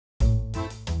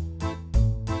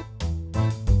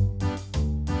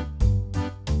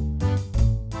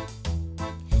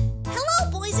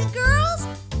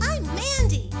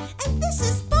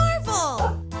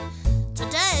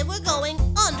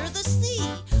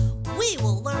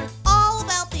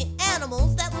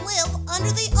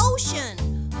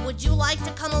like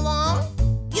to come along?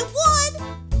 You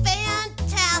would?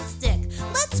 Fantastic!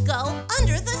 Let's go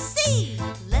under the sea.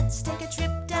 Let's take a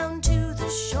trip down to the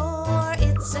shore.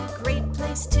 It's a great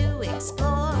place to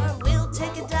explore. We'll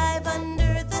take a dive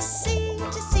under the sea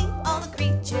to see all the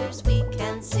creatures we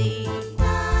can see.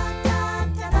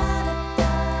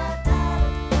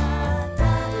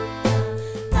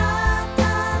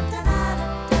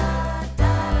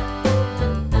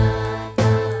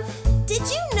 Did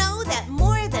you know that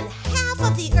more than half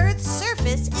of the Earth's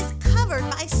surface is covered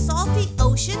by salty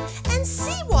ocean and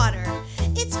seawater?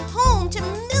 It's home to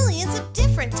millions of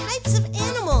different types of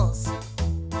animals.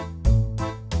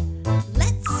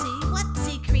 Let's see what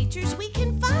sea creatures we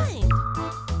can find.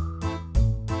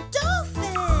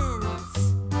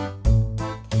 Dolphins!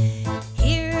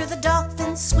 Hear the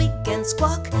dolphins squeak and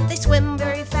squawk. They swim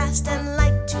very fast and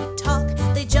like to talk.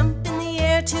 They jump in the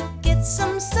air to get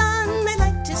some sun. They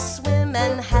like to swim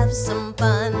and have some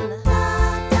fun.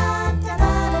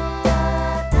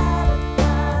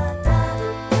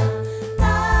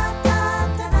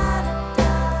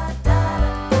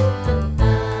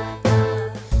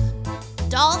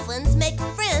 Dolphins make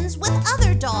friends with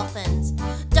other dolphins.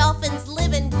 Dolphins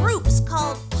live in groups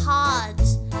called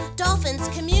pods. Dolphins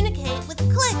communicate with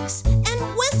clicks and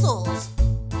whistles.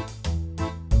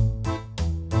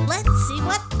 Let's see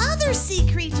what other sea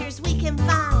creatures we can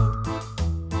find.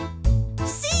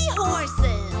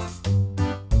 Seahorses!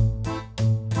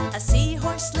 A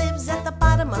seahorse lives at the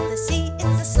bottom of the sea. It's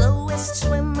the slowest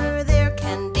swimmer there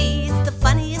can be. It's the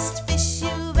funniest fish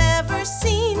you've ever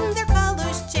seen. Their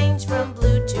colors change from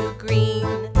blue to green.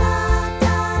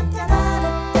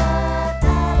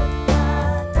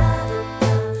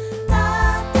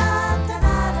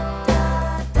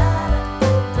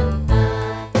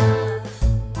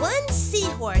 One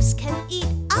seahorse can eat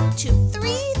up to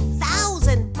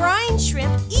 3,000 brine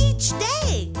shrimp each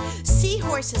day.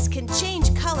 Seahorses can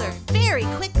change color very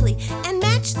quickly and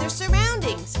match their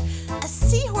surroundings. A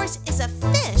seahorse is a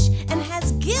fish and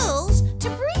has gills to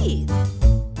breathe.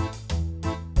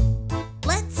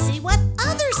 Let's see what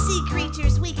other sea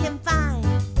creatures we can find.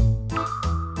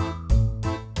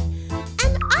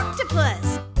 An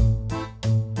octopus!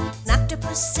 An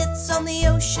octopus sits on the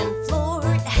ocean floor.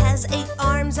 It has 8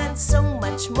 arms and so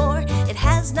much more. It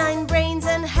has 9 brains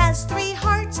and has 3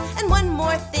 hearts. And one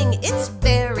more thing, it's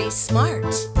very smart.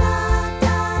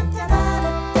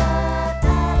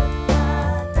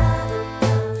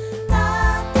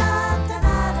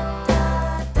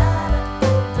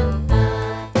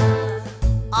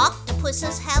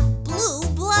 Octopuses have blue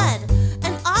blood.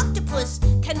 An octopus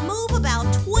can move about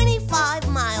 25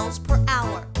 miles per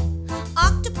hour.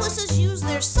 Octopuses use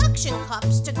their suction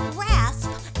cups to grasp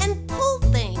and pull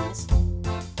things.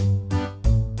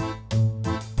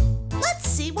 Let's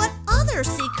see what other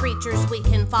sea creatures we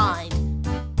can find.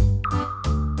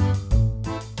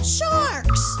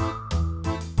 Sharks!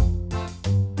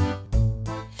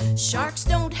 Sharks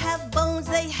don't have bones,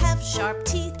 they have sharp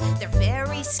teeth. They're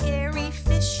very scary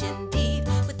fish indeed.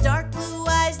 With dark blue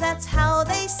eyes, that's how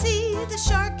they see. The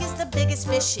shark is the biggest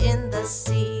fish in the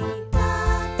sea.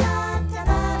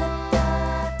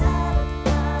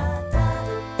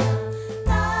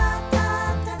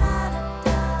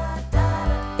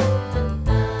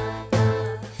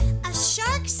 A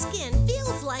shark's skin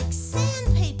feels like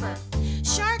sandpaper.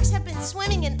 Sharks have been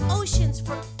swimming in oceans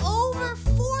for over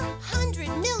 400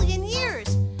 million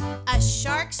years. A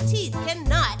shark's teeth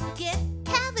cannot get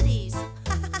cavities.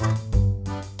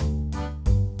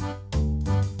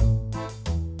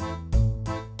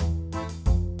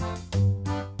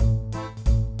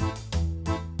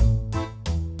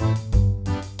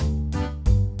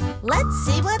 Let's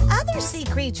see what other sea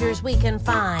creatures we can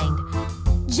find.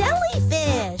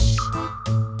 Jellyfish!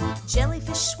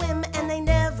 Jellyfish swim and they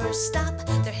never stop.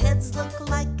 Their heads look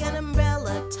like an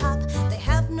umbrella top. They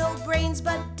have no brains,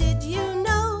 but did you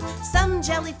know some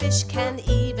jellyfish can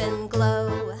even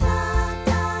glow?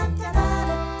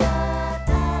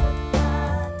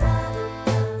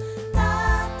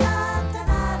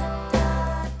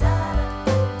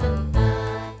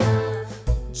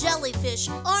 Jellyfish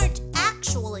aren't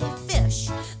actually fish.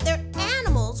 They're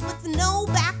animals with no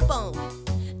backbone.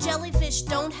 Jellyfish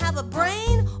don't have a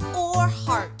brain or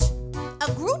heart.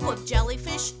 A group of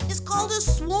jellyfish is called a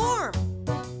swarm.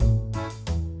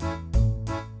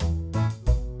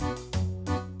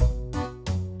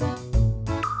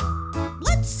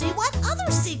 Let's see what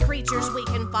other sea creatures we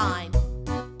can find.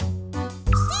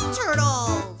 Sea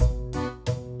turtles!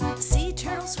 A sea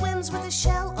turtle swims with a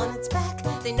shell on its back.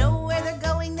 They know where they're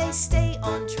going, they stay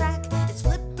on track. Its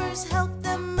flippers help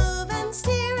them move and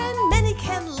steer, and many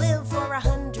can live for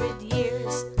 100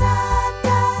 years. Da,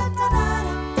 da, da, da.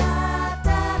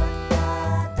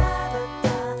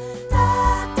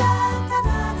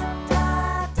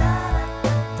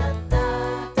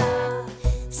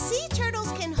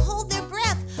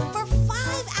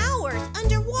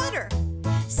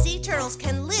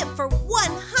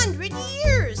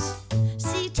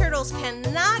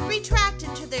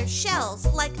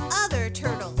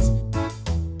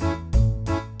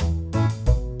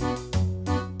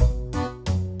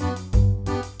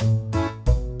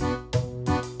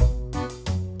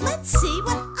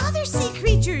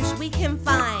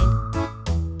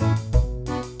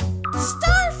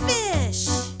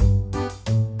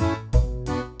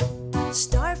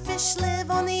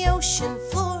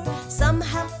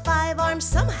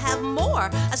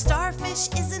 more. A starfish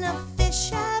isn't a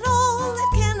fish at all.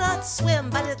 It cannot swim,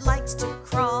 but it likes to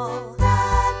crawl.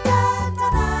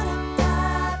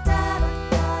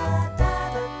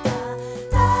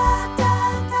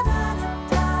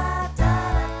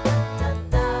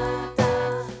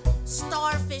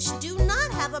 Starfish do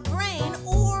not have a brain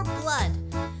or blood.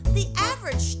 The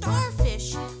average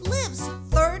starfish lives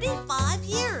 35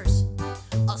 years.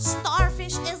 A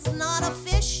starfish is not a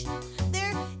fish.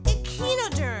 They're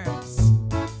echinoderms.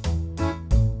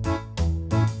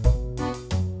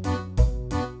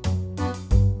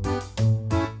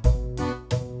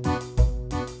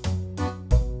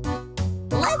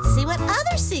 Let's see what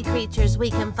other sea creatures we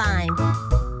can find.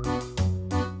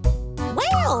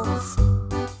 Whales!